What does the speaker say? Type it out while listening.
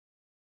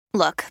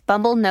Look,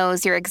 Bumble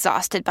knows you're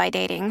exhausted by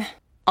dating.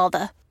 All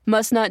the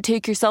must not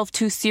take yourself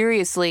too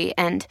seriously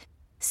and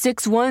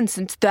 6'1"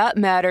 since that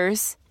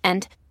matters.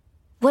 And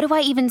what do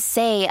I even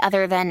say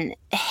other than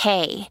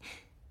hey?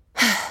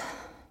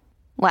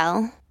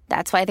 Well,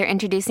 that's why they're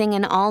introducing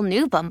an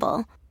all-new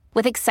Bumble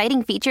with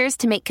exciting features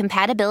to make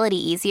compatibility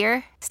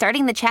easier,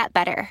 starting the chat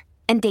better,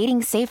 and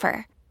dating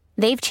safer.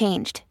 They've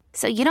changed,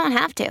 so you don't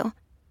have to.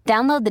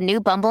 Download the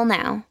new Bumble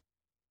now.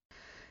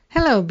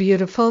 Hello,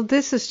 beautiful.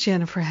 This is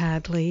Jennifer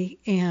Hadley,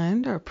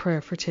 and our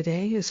prayer for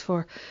today is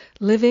for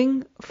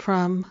living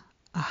from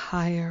a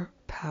higher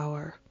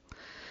power.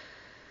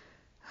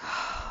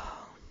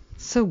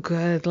 So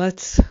good.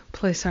 Let's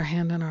place our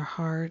hand on our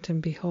heart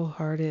and be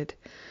wholeheartedly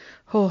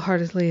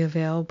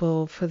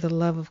available for the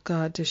love of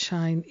God to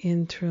shine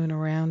in, through, and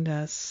around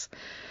us.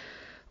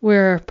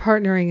 We're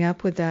partnering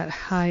up with that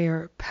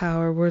higher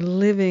power. We're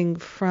living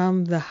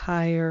from the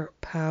higher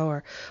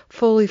power,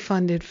 fully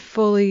funded,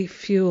 fully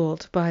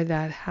fueled by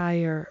that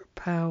higher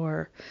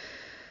power.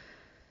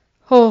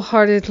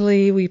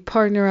 Wholeheartedly, we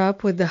partner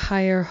up with the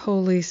higher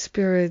Holy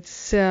Spirit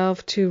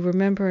self to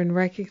remember and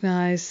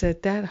recognize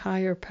that that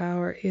higher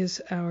power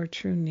is our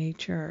true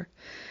nature,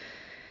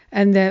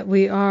 and that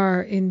we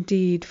are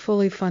indeed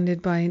fully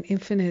funded by an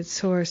infinite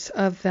source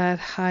of that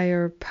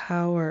higher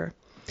power.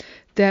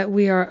 That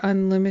we are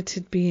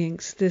unlimited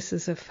beings, this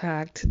is a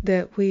fact.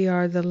 That we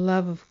are the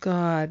love of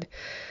God,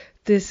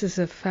 this is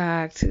a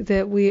fact.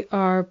 That we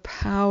are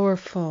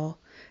powerful,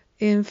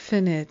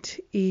 infinite,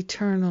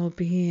 eternal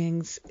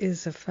beings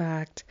is a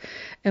fact.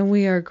 And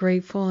we are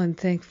grateful and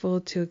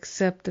thankful to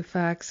accept the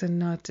facts and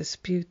not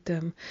dispute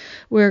them.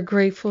 We are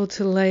grateful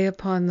to lay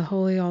upon the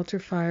holy altar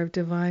fire of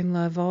divine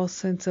love all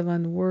sense of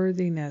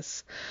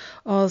unworthiness,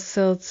 all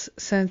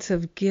sense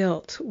of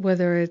guilt,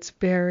 whether it's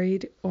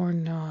buried or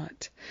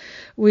not.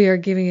 We are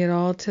giving it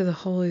all to the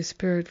Holy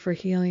Spirit for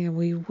healing, and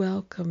we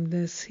welcome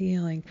this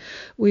healing.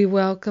 We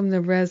welcome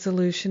the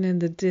resolution and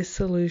the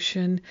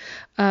dissolution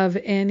of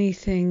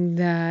anything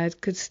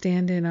that could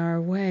stand in our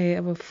way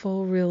of a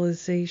full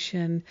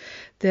realization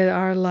that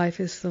our life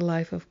is the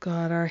life of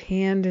God, our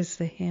hand is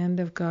the hand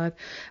of God,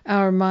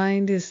 our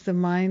mind is the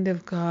mind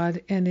of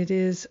God, and it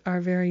is our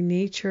very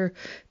nature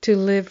to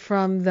live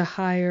from the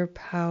higher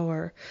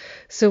power.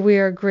 So we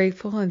are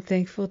grateful and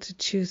thankful to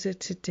choose it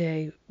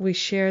today. We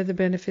share the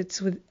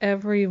benefits with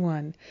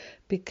everyone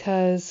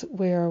because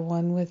we are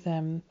one with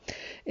them.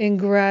 In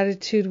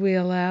gratitude, we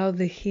allow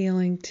the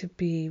healing to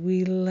be.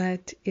 We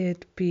let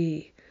it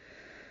be.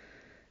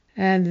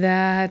 And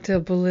that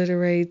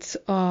obliterates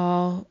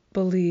all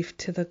belief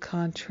to the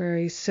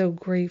contrary. So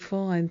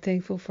grateful and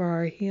thankful for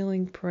our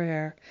healing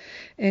prayer.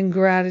 In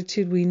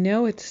gratitude, we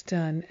know it's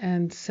done,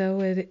 and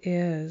so it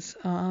is.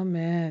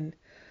 Amen.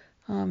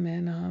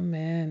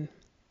 Amen.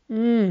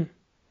 Amen.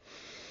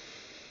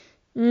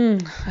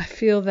 I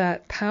feel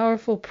that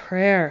powerful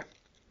prayer.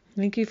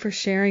 Thank you for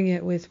sharing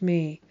it with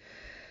me.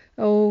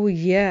 Oh,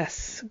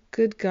 yes.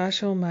 Good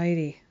gosh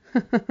almighty.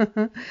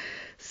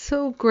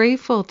 So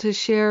grateful to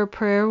share a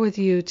prayer with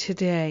you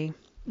today.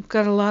 We've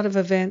got a lot of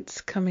events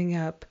coming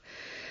up.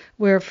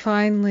 We're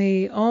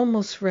finally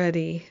almost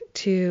ready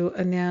to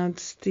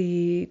announce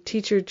the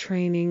teacher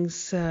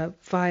trainings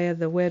via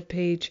the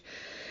webpage,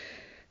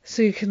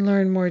 so you can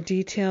learn more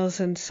details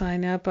and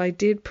sign up. I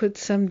did put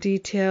some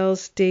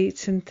details,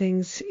 dates, and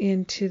things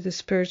into the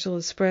Spiritual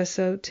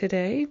Espresso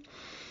today.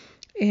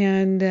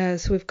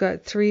 And so we've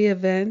got 3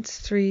 events,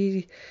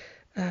 3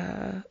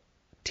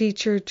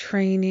 teacher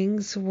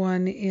trainings.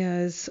 One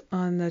is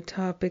on the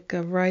topic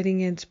of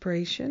writing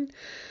inspiration.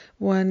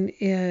 One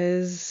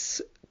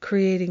is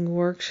creating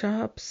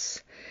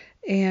workshops.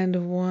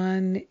 And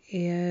one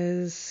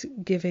is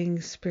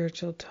giving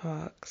spiritual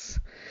talks.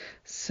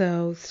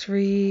 So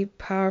 3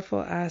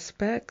 powerful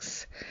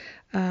aspects.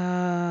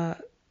 And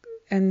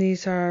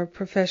these are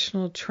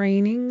professional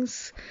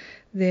trainings.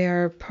 They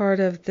are part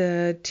of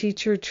the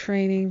teacher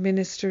training,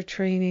 minister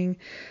training,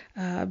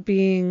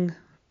 being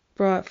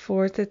brought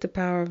forth at the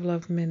Power of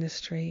Love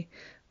Ministry.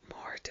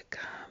 More to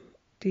come.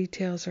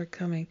 Details are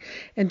coming.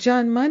 And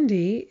John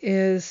Mundy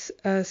is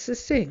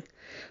assisting.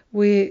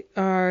 We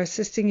are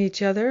assisting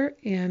each other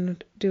in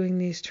doing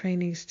these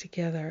trainings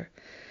together.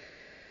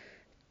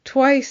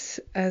 Twice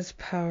as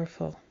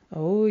powerful.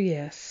 Oh,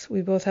 yes.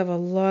 We both have a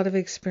lot of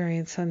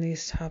experience on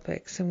these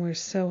topics, and we're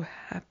so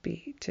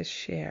happy to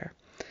share.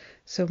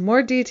 So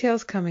more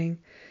details coming.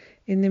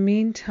 In the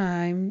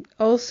meantime,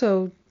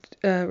 also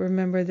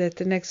remember that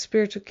the next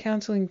spiritual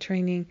counseling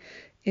training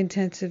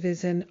intensive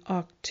is in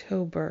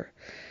October.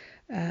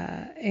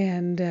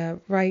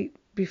 And right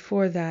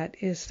before that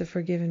is the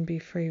Forgive and Be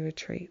Free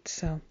retreat.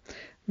 So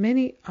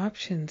many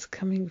options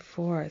coming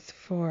forth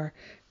for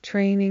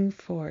training,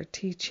 for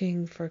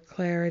teaching, for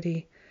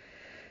clarity.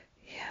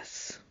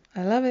 Yes,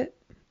 I love it,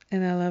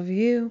 and I love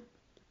you,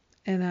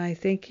 and I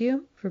thank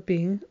you for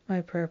being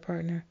my prayer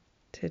partner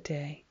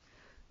today.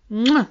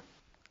 Mwah!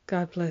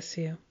 God bless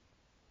you.